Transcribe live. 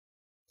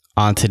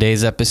On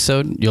today's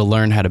episode, you'll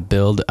learn how to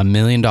build $1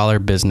 million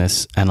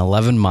business in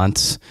 11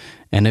 months.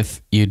 And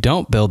if you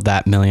don't build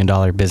that $1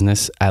 million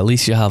business, at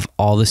least you'll have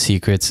all the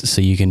secrets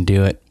so you can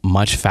do it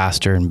much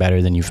faster and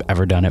better than you've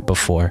ever done it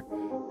before.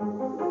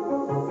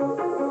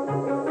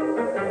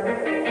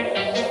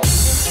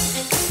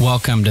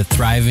 Welcome to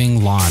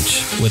Thriving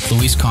Launch with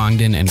Luis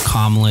Congdon and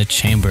Kamala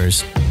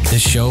Chambers, the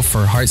show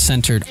for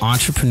heart-centered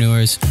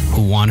entrepreneurs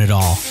who want it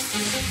all.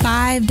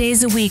 5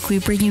 days a week, we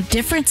bring you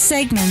different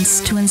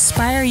segments to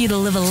inspire you to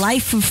live a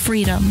life of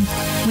freedom.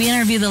 We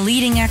interview the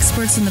leading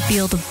experts in the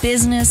field of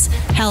business,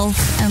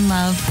 health, and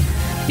love.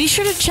 Be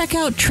sure to check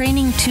out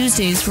Training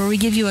Tuesdays, where we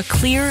give you a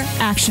clear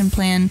action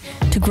plan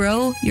to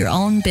grow your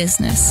own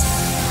business.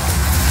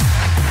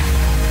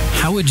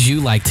 How would you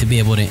like to be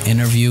able to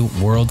interview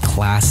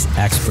world-class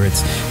experts?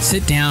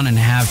 Sit down and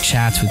have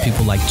chats with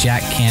people like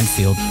Jack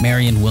Canfield,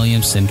 Marianne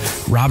Williamson,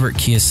 Robert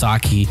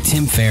Kiyosaki,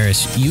 Tim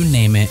Ferriss, you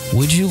name it.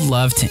 Would you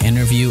love to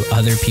interview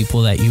other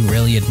people that you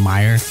really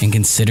admire and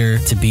consider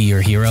to be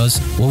your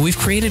heroes? Well, we've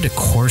created a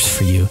course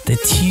for you that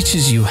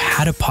teaches you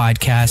how to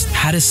podcast,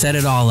 how to set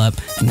it all up,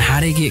 and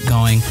how to get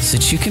going so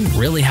that you can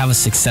really have a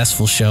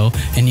successful show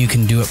and you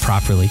can do it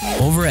properly.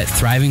 Over at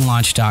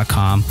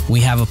thrivinglaunch.com, we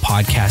have a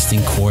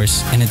podcasting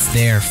course, and it's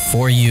there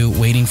for you,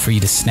 waiting for you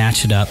to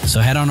snatch it up. So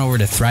head on over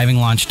to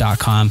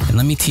thrivinglaunch.com and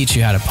let me teach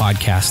you how to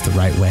podcast the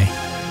right way.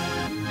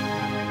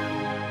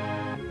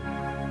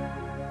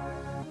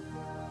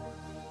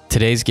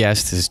 Today's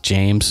guest is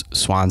James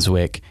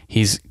Swanwick.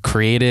 He's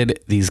created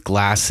these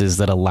glasses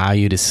that allow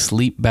you to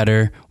sleep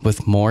better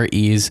with more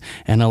ease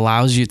and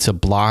allows you to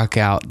block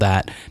out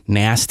that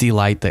nasty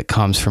light that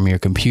comes from your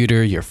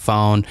computer, your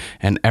phone,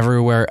 and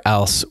everywhere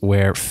else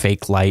where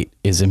fake light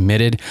is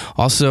emitted.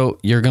 Also,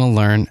 you're going to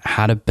learn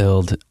how to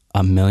build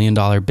 $1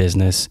 million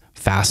business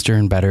faster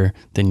and better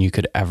than you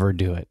could ever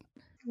do it.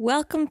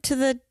 Welcome to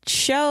the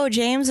show,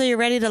 James. Are you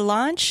ready to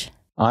launch?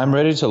 I'm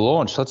ready to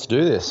launch. Let's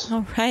do this.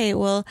 All right.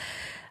 Well,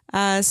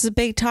 this is a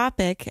big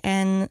topic,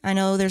 and I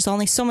know there's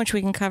only so much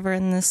we can cover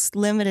in this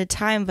limited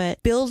time,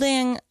 but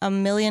building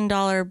 $1 million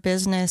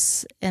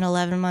business in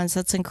 11 months,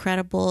 that's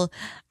incredible.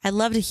 I'd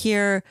love to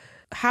hear,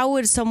 how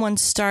would someone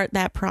start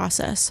that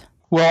process?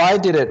 Well, I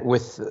did it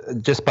with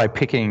just by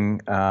picking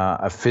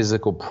a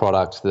physical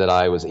product that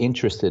I was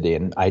interested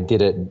in. I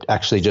did it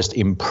actually just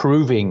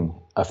improving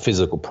a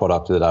physical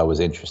product that I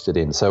was interested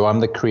in. So I'm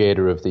the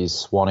creator of these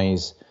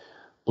Swannies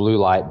blue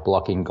light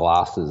blocking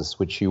glasses,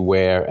 which you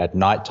wear at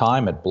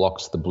nighttime. It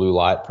blocks the blue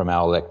light from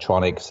our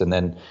electronics, and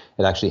then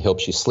it actually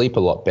helps you sleep a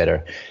lot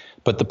better.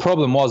 But the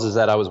problem is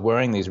that I was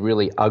wearing these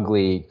really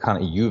ugly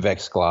kind of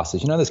UVEX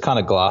glasses. You know, those kind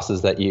of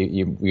glasses that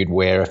you'd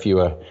wear if you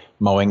were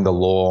mowing the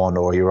lawn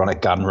or you're on a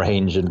gun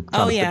range and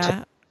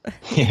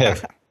yeah,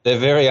 they're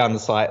very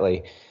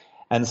unsightly.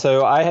 And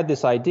so I had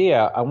this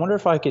idea. I wonder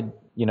if I could,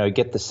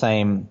 get the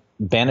same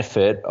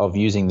benefit of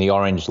using the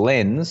orange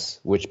lens,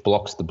 which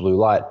blocks the blue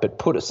light,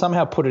 but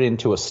somehow put it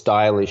into a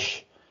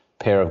stylish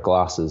pair of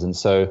glasses. And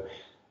so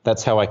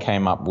that's how I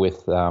came up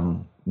with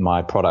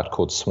my product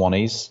called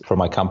Swannies from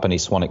my company,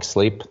 Swanwick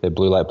Sleep. They're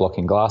blue light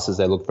blocking glasses.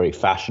 They look very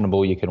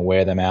fashionable. You can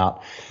wear them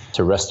out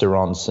to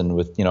restaurants and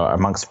with,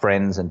 amongst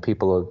friends, and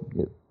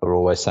people are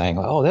always saying,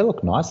 oh, they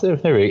look nice. They're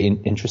very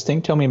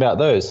interesting. Tell me about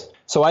those.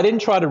 So I didn't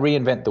try to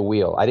reinvent the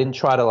wheel. I didn't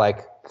try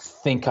to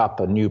think up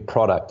a new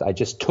product. I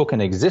just took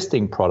an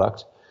existing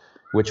product,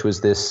 which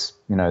was this,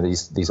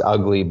 these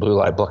ugly blue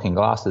light blocking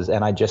glasses,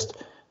 and I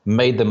just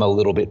made them a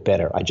little bit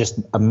better. I just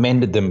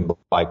amended them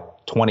by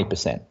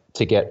 20%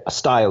 to get a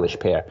stylish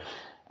pair.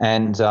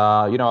 And,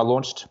 I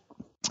launched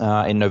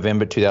in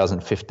November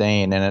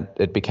 2015, and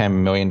it became $1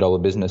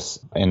 million business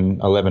in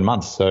 11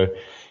 months. So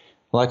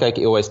like I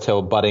always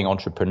tell budding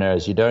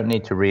entrepreneurs, you don't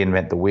need to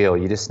reinvent the wheel.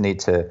 You just need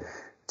to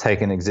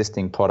take an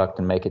existing product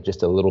and make it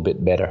just a little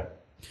bit better.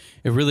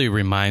 It really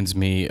reminds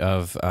me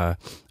of,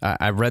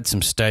 I read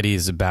some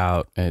studies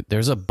about,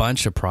 there's a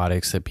bunch of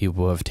products that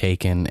people have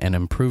taken and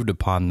improved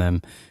upon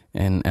them.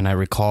 And I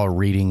recall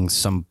reading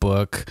some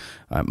book,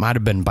 it might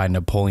have been by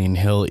Napoleon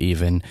Hill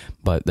even,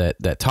 but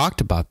that talked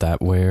about that,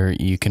 where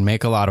you can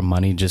make a lot of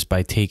money just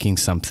by taking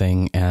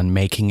something and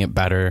making it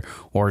better,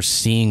 or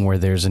seeing where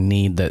there's a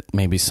need that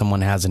maybe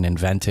someone hasn't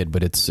invented,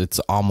 but it's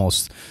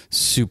almost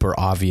super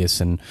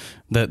obvious. And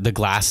the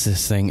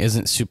glasses thing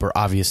isn't super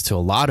obvious to a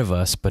lot of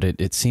us, but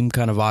it seemed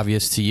kind of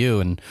obvious to you.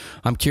 And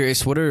I'm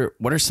curious, what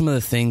are some of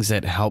the things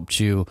that helped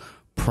you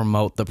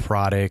promote the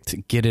product,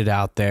 get it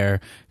out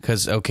there?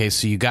 Because, okay,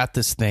 so you got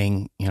this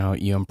thing,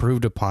 you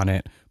improved upon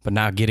it, but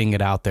now getting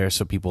it out there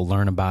so people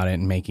learn about it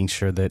and making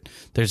sure that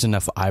there's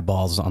enough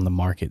eyeballs on the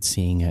market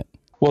seeing it.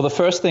 Well, the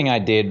first thing I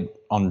did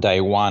on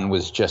day one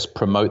was just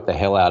promote the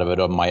hell out of it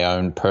on my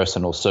own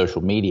personal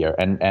social media.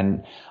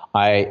 And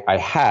I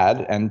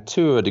had, and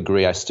to a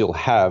degree I still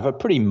have, a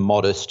pretty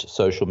modest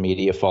social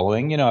media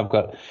following. I've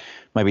got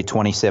maybe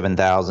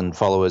 27,000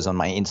 followers on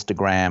my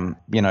Instagram,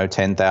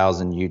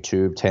 10,000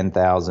 YouTube,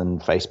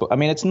 10,000 Facebook. I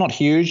mean, it's not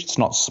huge, it's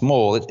not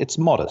small, it's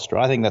modest,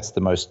 right? I think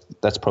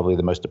that's probably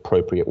the most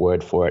appropriate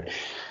word for it.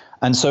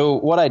 And so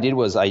what I did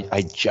was I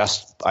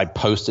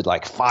posted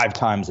like 5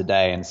 times a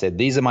day and said,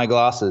 these are my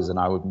glasses. And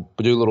I would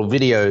do little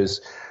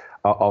videos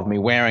of me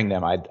wearing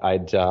them.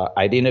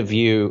 I'd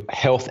interview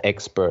health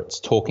experts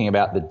talking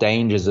about the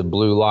dangers of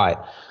blue light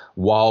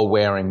while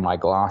wearing my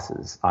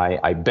glasses.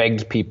 I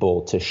begged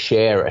people to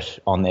share it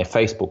on their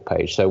Facebook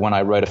page. So when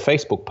I wrote a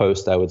Facebook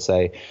post, I would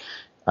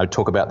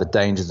talk about the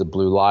dangers of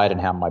blue light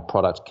and how my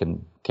product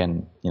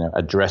can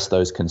address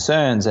those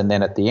concerns. And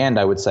then at the end,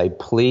 I would say,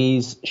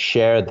 please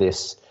share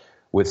this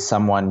with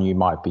someone you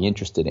might be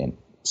interested in.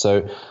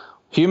 So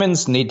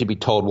humans need to be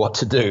told what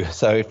to do.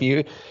 So if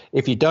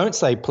you don't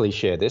say, please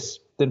share this,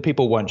 then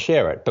people won't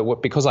share it.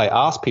 But because I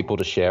asked people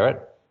to share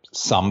it,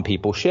 some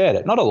people shared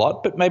it. Not a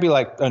lot, but maybe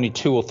like only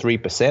 2 or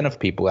 3% of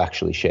people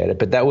actually shared it.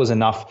 But that was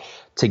enough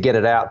to get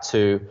it out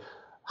to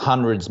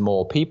hundreds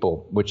more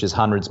people, which is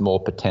hundreds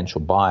more potential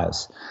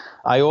buyers.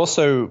 I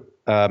also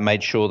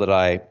made sure that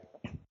I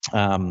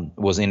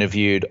was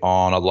interviewed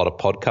on a lot of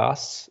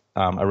podcasts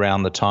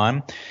around the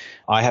time.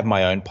 I have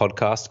my own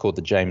podcast called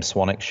The James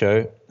Swanwick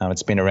Show.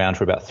 It's been around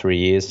for about 3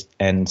 years.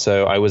 And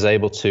so I was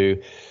able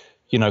to,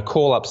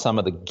 call up some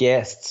of the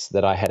guests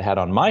that I had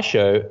on my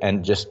show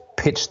and just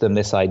pitch them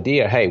this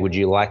idea. Hey, would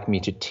you like me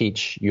to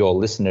teach your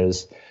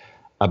listeners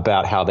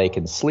about how they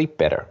can sleep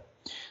better?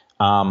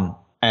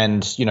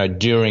 And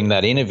during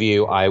that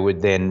interview, I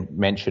would then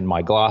mention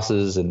my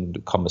glasses, and the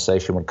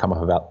conversation would come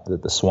up about the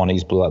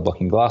Swannies blue light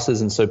blocking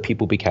glasses. And so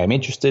people became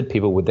interested.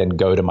 People would then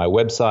go to my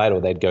website,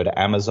 or they'd go to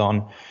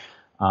Amazon.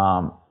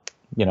 And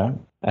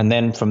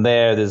then from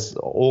there, there's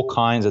all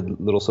kinds of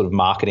little sort of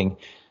marketing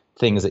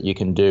things that you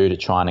can do to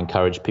try and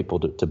encourage people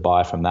to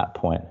buy from that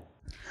point.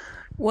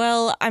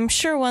 Well, I'm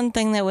sure one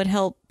thing that would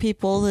help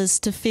people is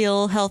to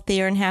feel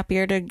healthier and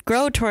happier, to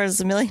grow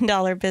towards $1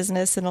 million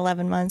business in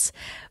 11 months.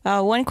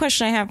 One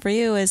question I have for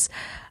you is,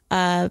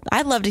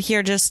 I'd love to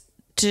hear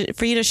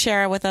for you to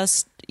share with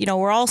us,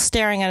 we're all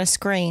staring at a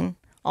screen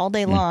all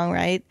day long,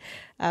 right?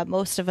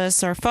 Most of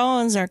us, our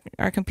phones,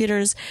 our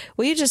computers.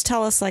 Will you just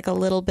tell us like a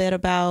little bit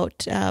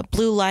about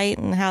blue light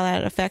and how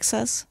that affects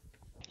us?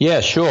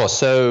 Yeah, sure.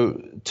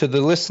 So to the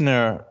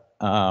listener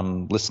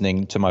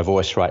listening to my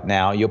voice right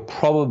now, you're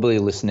probably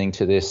listening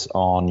to this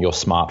on your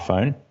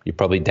smartphone. You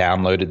probably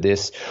downloaded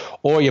this,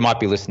 or you might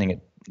be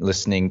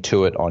listening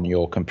to it on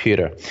your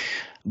computer.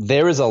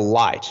 There is a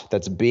light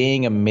that's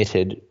being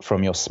emitted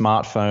from your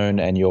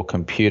smartphone and your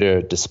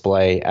computer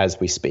display as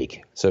we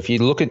speak. So if you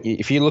look at your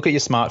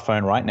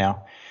smartphone right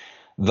now,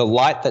 the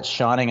light that's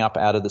shining up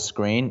out of the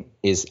screen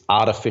is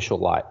artificial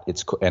light.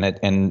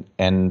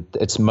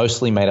 It's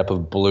mostly made up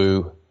of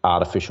blue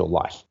artificial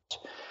light.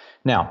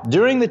 Now,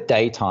 during the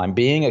daytime,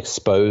 being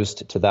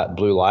exposed to that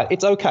blue light,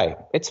 it's okay.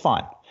 It's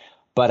fine.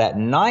 But at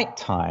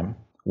nighttime,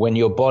 when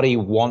your body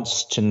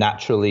wants to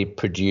naturally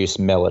produce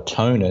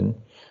melatonin,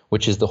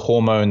 which is the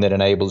hormone that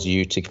enables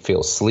you to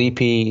feel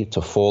sleepy,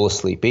 to fall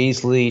asleep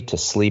easily, to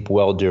sleep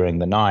well during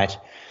the night,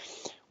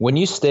 when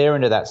you stare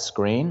into that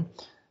screen,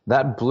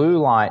 that blue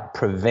light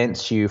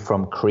prevents you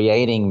from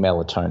creating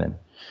melatonin.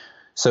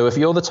 So if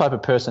you're the type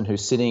of person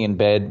who's sitting in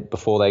bed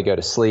before they go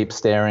to sleep,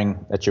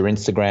 staring at your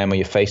Instagram or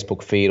your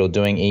Facebook feed or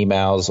doing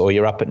emails, or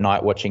you're up at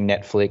night watching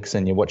Netflix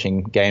and you're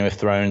watching Game of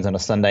Thrones on a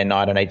Sunday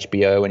night on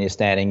HBO and you're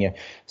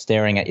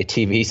staring at your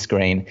TV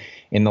screen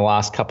in the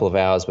last couple of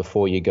hours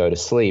before you go to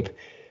sleep,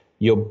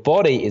 your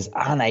body is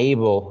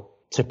unable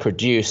to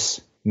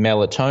produce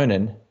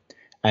melatonin.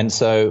 And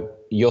so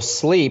your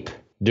sleep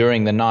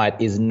during the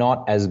night is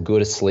not as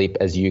good a sleep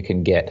as you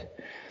can get,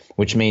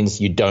 which means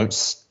you don't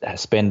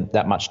spend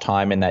that much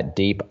time in that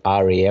deep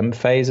REM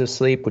phase of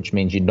sleep, which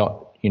means you're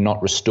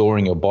not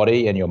restoring your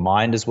body and your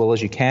mind as well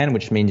as you can,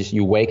 which means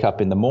you wake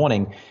up in the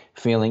morning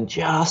feeling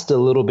just a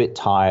little bit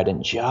tired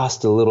and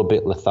just a little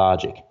bit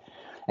lethargic.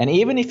 And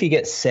even if you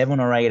get 7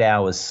 or 8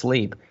 hours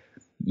sleep,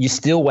 you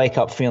still wake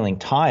up feeling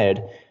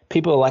tired.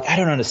 People are like, I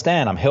don't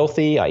understand. I'm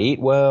healthy. I eat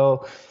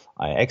well.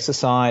 I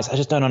exercise. I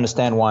just don't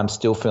understand why I'm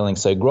still feeling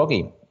so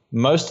groggy.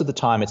 Most of the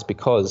time it's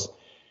because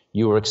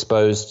you were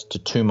exposed to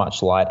too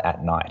much light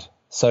at night.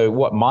 So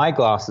what my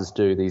glasses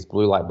do, these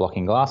blue light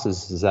blocking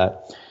glasses, is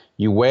that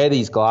you wear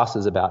these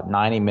glasses about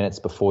 90 minutes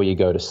before you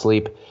go to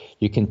sleep.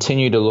 You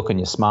continue to look on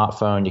your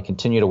smartphone. You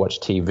continue to watch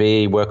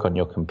TV, work on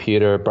your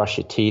computer, brush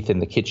your teeth in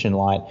the kitchen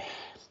light.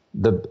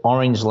 The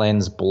orange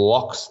lens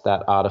blocks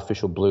that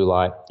artificial blue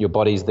light. Your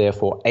body is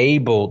therefore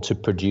able to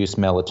produce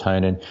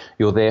melatonin.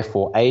 You're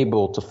therefore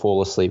able to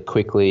fall asleep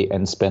quickly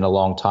and spend a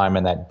long time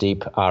in that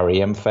deep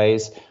REM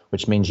phase,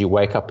 which means you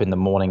wake up in the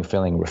morning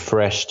feeling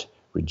refreshed,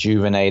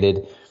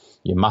 rejuvenated.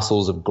 Your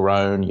muscles have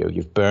grown.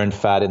 You've burned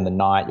fat in the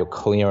night. You're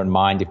clear in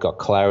mind. You've got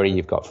clarity.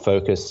 You've got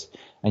focus.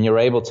 And you're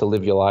able to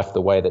live your life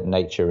the way that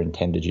nature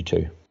intended you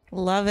to.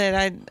 Love it.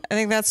 I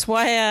think that's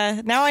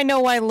why, now I know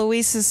why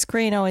Luis's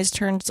screen always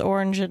turns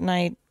orange at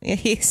night.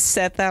 He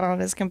set that on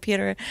his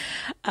computer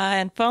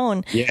and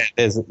phone. Yeah,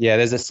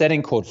 there's a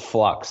setting called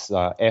Flux,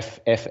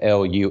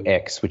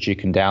 Flux, which you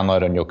can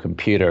download on your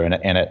computer,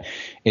 and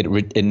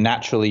it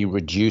naturally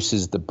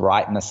reduces the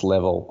brightness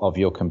level of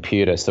your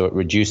computer, so it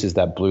reduces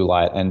that blue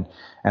light.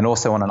 And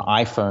also on an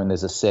iPhone,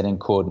 there's a setting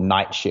called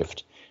Night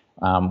Shift,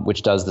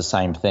 which does the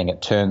same thing.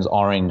 It turns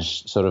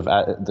orange sort of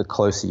the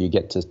closer you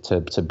get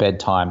to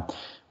bedtime,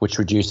 which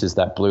reduces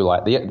that blue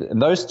light.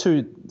 And those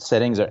two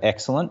settings are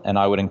excellent, and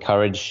I would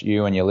encourage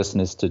you and your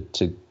listeners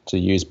to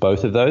use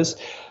both of those.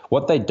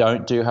 What they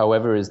don't do,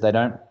 however, is they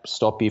don't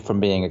stop you from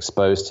being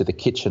exposed to the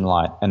kitchen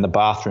light and the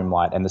bathroom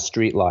light and the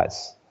street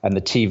lights and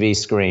the TV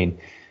screen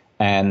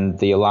and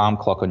the alarm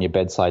clock on your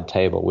bedside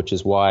table, which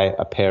is why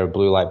a pair of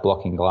blue light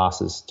blocking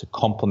glasses to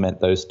complement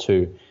those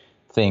two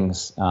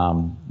things,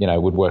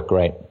 would work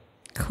great.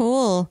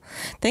 Cool.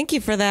 Thank you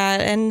for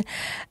that. And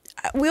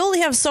we only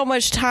have so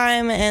much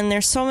time, and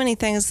there's so many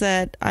things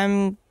that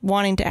I'm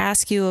wanting to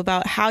ask you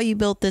about how you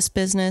built this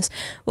business.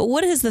 But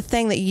what is the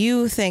thing that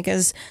you think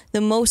is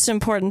the most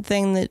important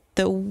thing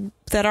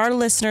that our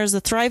listeners,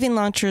 the thriving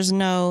launchers,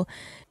 know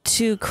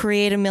to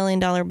create $1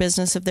 million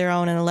business of their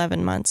own in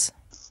 11 months?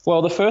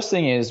 Well, the first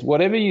thing is,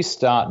 whatever you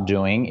start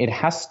doing, it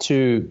has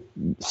to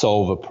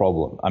solve a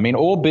problem. I mean,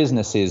 all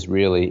business is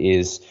really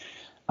is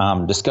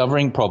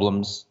discovering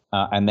problems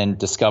and then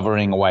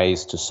discovering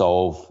ways to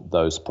solve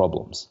those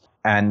problems.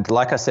 And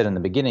like I said in the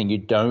beginning, you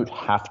don't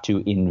have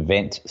to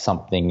invent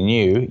something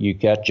new. You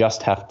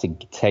just have to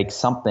take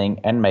something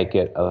and make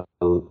it a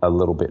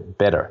little bit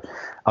better.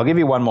 I'll give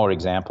you one more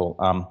example.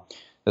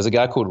 There's a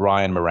guy called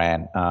Ryan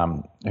Moran,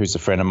 who's a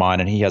friend of mine,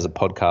 and he has a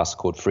podcast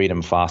called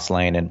Freedom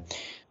Fastlane. And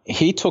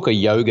he took a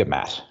yoga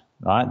mat,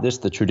 right? This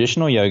the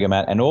traditional yoga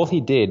mat, and all he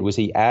did was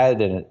he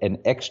added an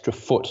extra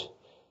foot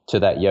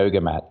to that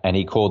yoga mat, and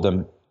he called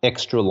them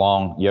extra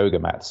long yoga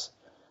mats.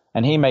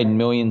 And he made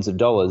millions of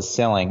dollars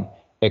selling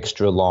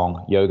extra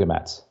long yoga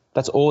mats.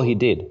 That's all he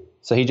did.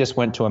 So he just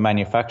went to a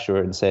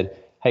manufacturer and said,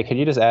 hey, can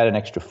you just add an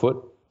extra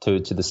foot to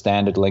the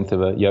standard length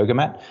of a yoga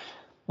mat?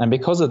 And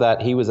because of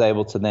that, he was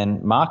able to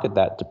then market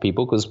that to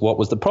people, because what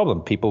was the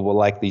problem? People were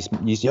like,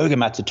 these yoga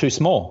mats are too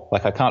small.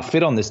 Like, I can't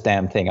fit on this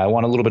damn thing. I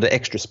want a little bit of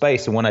extra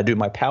space and when I do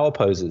my power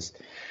poses.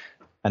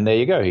 And there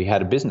you go. He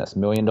had a business, $1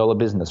 million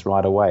business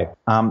right away.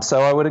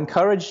 So I would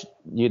encourage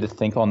you to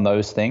think on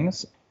those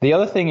things. The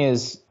other thing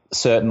is,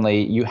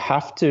 certainly you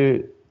have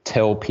to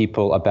tell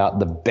people about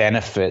the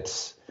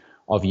benefits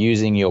of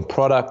using your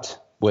product,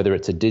 whether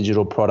it's a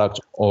digital product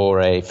or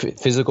a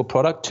physical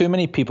product. Too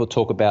many people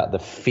talk about the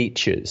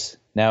features.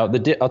 Now,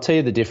 I'll tell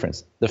you the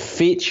difference. The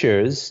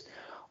features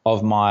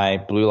of my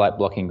blue light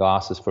blocking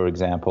glasses, for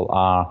example,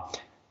 are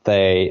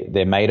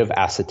they're made of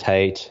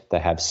acetate, they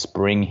have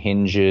spring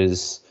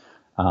hinges,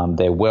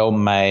 they're well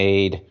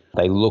made,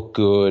 they look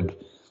good,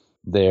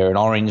 they're an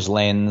orange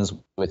lens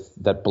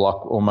that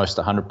block almost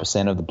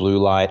 100% of the blue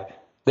light.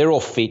 They're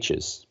all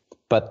features.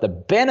 But the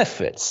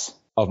benefits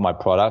of my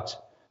product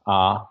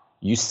are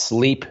you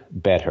sleep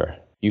better,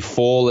 you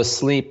fall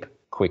asleep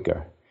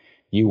quicker,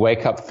 you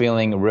wake up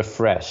feeling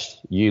refreshed,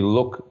 you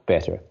look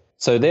better.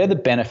 So they're the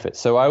benefits.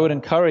 So I would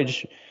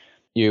encourage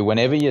you,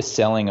 whenever you're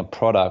selling a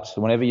product,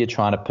 whenever you're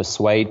trying to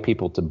persuade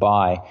people to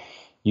buy,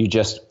 you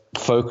just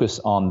focus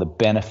on the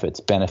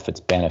benefits.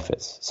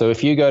 So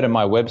if you go to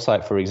my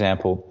website, for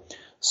example,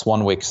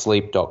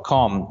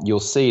 swanwicksleep.com, you'll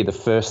see the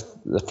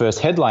first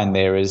headline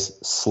there is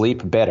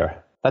sleep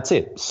better. That's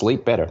it,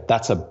 sleep better.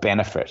 That's a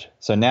benefit.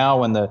 So now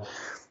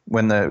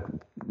when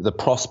the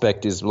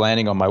prospect is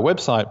landing on my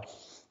website,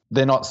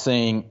 they're not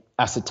seeing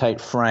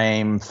acetate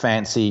frame,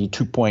 fancy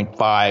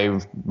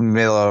 2.5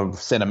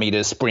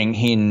 millicentimeter spring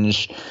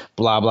hinge,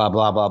 blah, blah,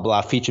 blah, blah,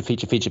 blah,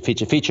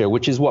 feature,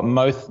 which is what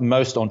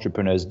most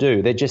entrepreneurs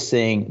do. They're just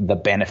seeing the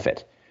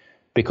benefit,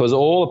 because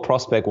all a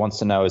prospect wants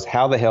to know is,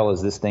 how the hell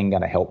is this thing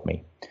going to help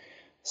me?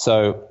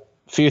 So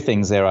a few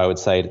things there I would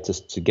say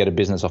to get a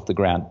business off the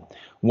ground.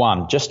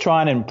 One, just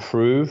try and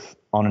improve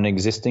on an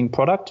existing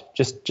product.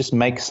 Just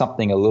make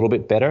something a little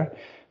bit better.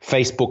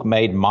 Facebook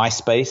made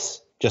MySpace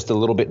just a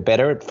little bit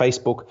better.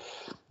 Facebook,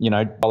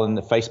 and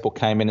the Facebook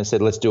came in and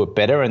said, let's do it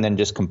better, and then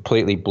just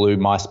completely blew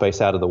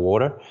MySpace out of the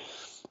water.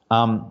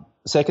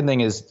 Second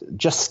thing is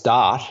just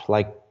start.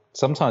 Like,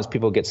 sometimes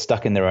people get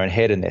stuck in their own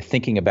head and they're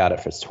thinking about it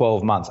for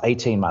 12 months,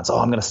 18 months. Oh,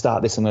 I'm going to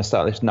start this.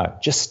 No,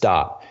 just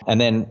start. And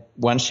then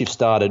once you've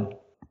started,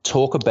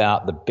 talk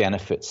about the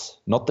benefits,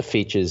 not the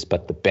features,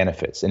 but the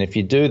benefits. And if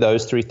you do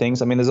those three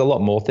things, I mean, there's a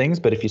lot more things,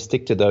 but if you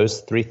stick to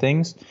those three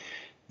things,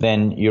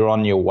 then you're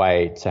on your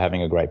way to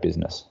having a great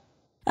business.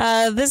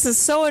 This is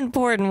so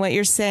important what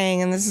you're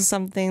saying, and this is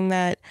something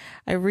that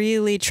I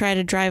really try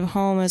to drive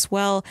home as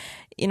well.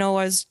 I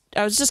was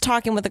just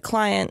talking with a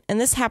client, and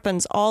this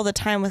happens all the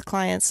time with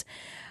clients.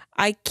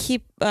 I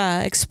keep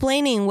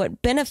explaining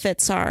what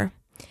benefits are,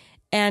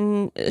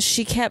 And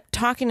she kept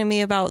talking to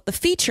me about the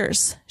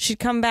features. She'd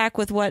come back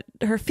with what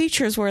her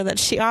features were that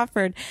she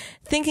offered,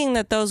 thinking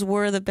that those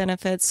were the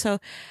benefits. So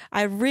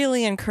I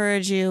really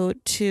encourage you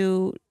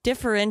to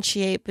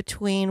differentiate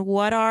between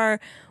what are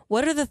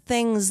the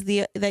things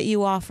that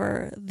you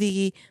offer,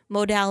 the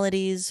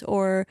modalities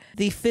or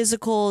the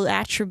physical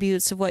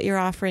attributes of what you're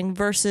offering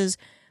versus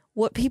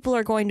what people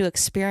are going to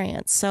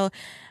experience. So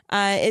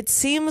it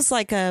seems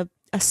like a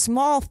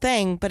small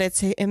thing, but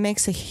it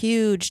makes a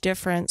huge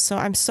difference. So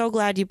I'm so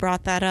glad you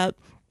brought that up.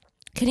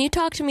 Can you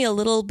talk to me a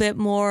little bit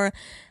more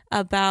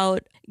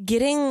about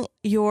getting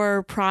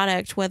your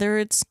product, whether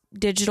it's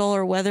digital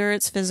or whether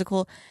it's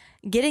physical,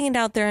 getting it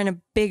out there in a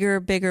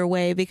bigger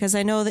way? Because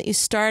I know that you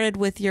started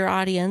with your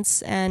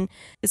audience and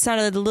it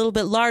sounded a little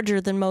bit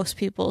larger than most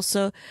people.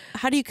 So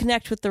how do you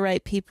connect with the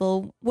right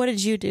people? What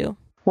did you do?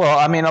 Well,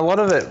 I mean, a lot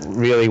of it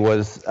really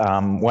was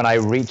when I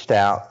reached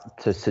out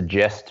to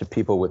suggest to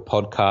people with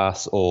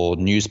podcasts or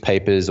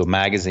newspapers or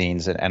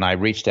magazines, and I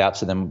reached out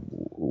to them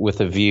with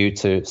a view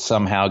to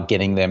somehow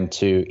getting them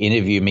to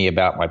interview me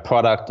about my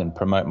product and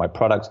promote my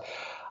product.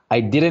 I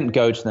didn't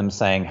go to them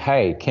saying,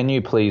 hey, can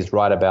you please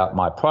write about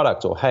my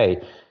product? Or,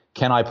 hey,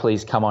 can I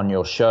please come on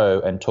your show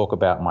and talk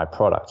about my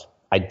product?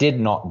 I did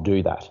not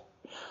do that.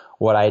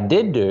 What I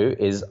did do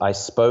is I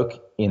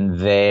spoke in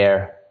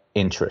their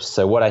interest.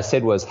 So what I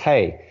said was,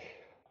 hey,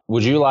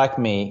 would you like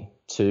me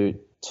to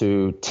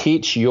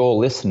teach your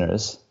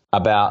listeners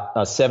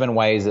about 7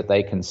 ways that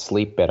they can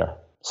sleep better?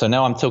 So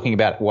now I'm talking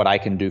about what I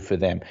can do for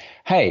them.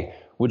 Hey,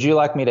 would you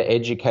like me to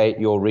educate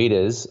your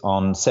readers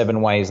on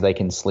 7 ways they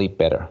can sleep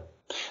better?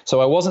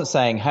 So I wasn't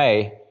saying,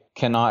 hey,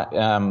 can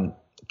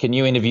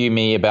you interview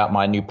me about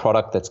my new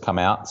product that's come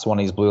out,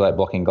 Swanwick's blue light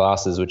blocking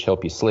glasses, which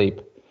help you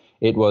sleep?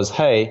 It was,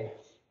 hey,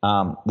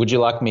 would you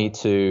like me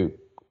to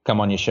come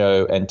on your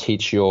show and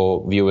teach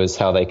your viewers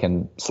how they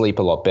can sleep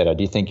a lot better?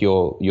 Do you think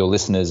your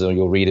listeners or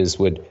your readers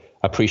would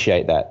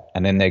appreciate that?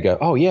 And then they go,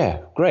 oh yeah,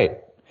 great.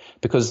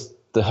 Because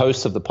the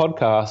hosts of the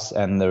podcast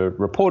and the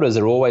reporters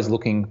are always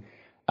looking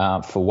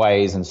for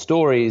ways and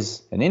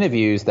stories and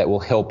interviews that will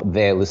help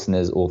their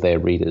listeners or their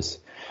readers.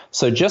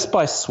 So just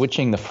by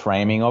switching the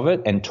framing of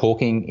it and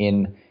talking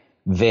in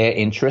their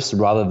interests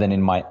rather than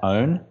in my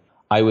own,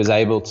 I was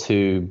able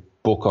to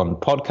book on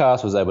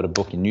podcasts, was able to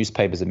book in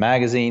newspapers and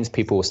magazines.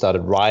 People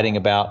started writing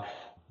about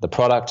the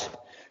product,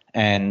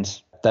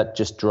 and that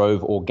just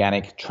drove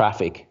organic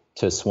traffic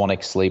to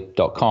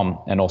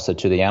swanwicksleep.com and also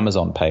to the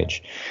Amazon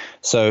page.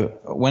 So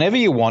whenever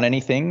you want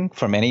anything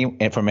from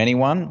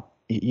anyone,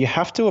 you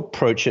have to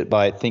approach it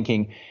by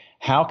thinking,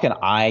 how can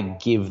I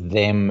give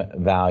them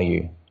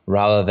value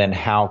rather than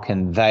how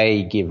can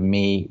they give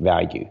me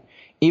value?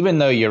 Even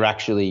though you're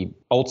actually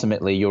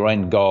ultimately your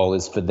end goal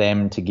is for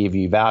them to give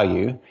you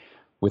value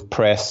with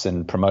press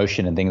and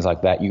promotion and things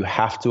like that, you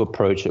have to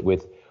approach it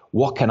with,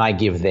 what can I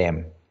give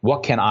them?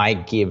 What can I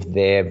give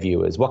their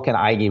viewers? What can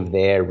I give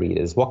their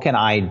readers? What can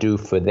I do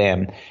for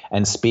them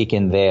and speak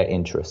in their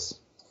interests?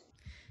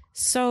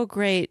 So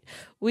great.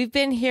 We've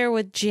been here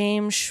with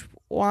James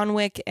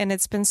Swanwick, and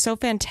it's been so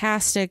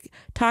fantastic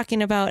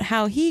talking about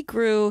how he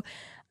grew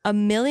 $1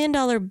 million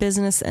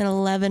business in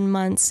 11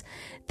 months.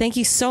 Thank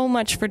you so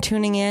much for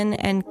tuning in,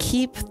 and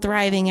keep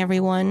thriving,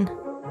 everyone.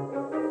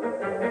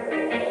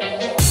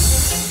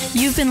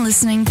 You've been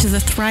listening to the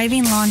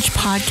Thriving Launch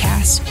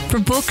podcast. For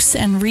books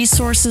and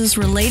resources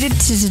related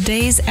to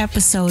today's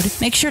episode,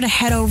 make sure to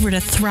head over to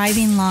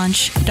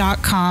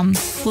thrivinglaunch.com.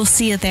 We'll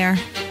see you there.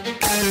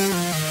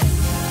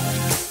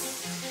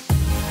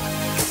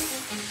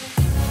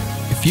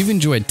 If you've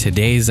enjoyed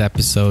today's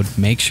episode,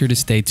 make sure to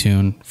stay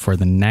tuned for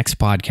the next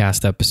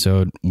podcast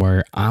episode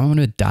where I'm going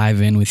to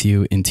dive in with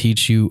you and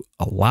teach you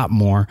a lot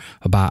more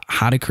about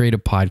how to create a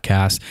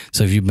podcast.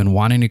 So if you've been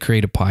wanting to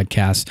create a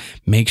podcast,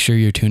 make sure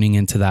you're tuning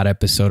into that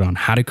episode on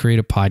how to create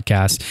a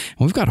podcast.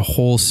 And we've got a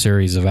whole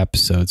series of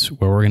episodes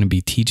where we're going to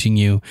be teaching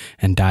you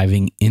and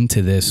diving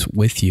into this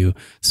with you.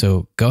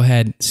 So go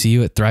ahead, see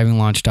you at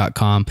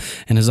thrivinglaunch.com.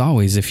 And as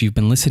always, if you've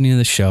been listening to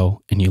the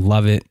show and you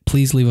love it,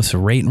 please leave us a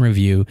rate and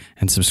review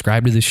and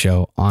subscribe to the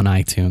show on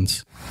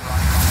iTunes.